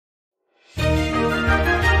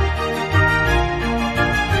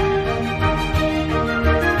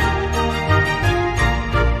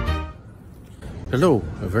Hello,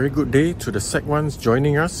 a very good day to the Sec 1s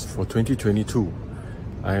joining us for 2022.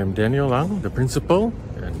 I am Daniel Lang, the principal,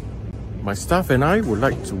 and my staff and I would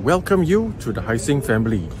like to welcome you to the Haising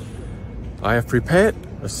family. I have prepared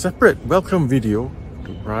a separate welcome video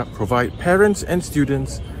to provide parents and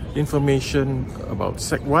students information about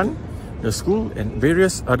Sec 1, the school, and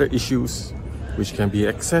various other issues which can be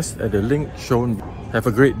accessed at the link shown. Have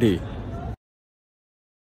a great day.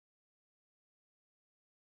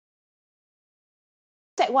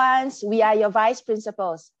 Sec 1s, we are your vice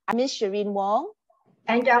principals. I'm Miss Shireen Wong.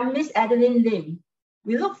 And I'm Miss Adeline Lim.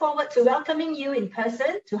 We look forward to welcoming you in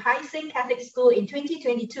person to Haising Catholic School in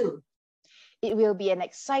 2022. It will be an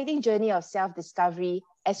exciting journey of self-discovery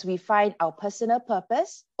as we find our personal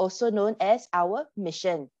purpose, also known as our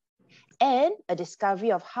mission, and a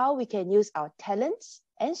discovery of how we can use our talents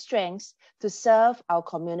and strengths to serve our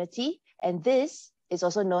community, and this is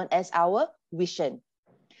also known as our vision.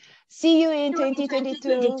 See you in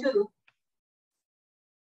 2022.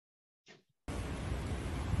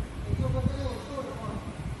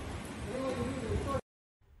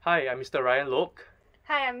 Hi, I'm Mr. Ryan Lok.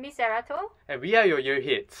 Hi, I'm Miss Serato. And we are your year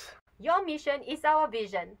heads. Your mission is our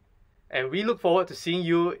vision. And we look forward to seeing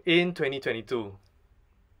you in 2022.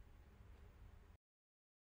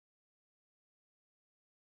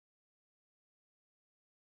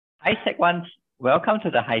 Hi Sec 1s, welcome to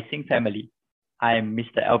the Haising family. I'm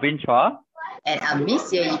Mr. Alvin Chua. And I'm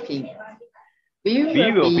Miss Ye Ping. We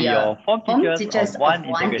will be your form teachers of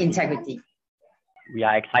one integrity. We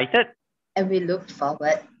are excited and we look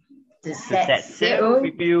forward to set sail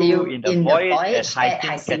with you in the voyage at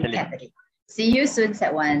Haising Catholic. See you soon,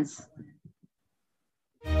 Sec 1s.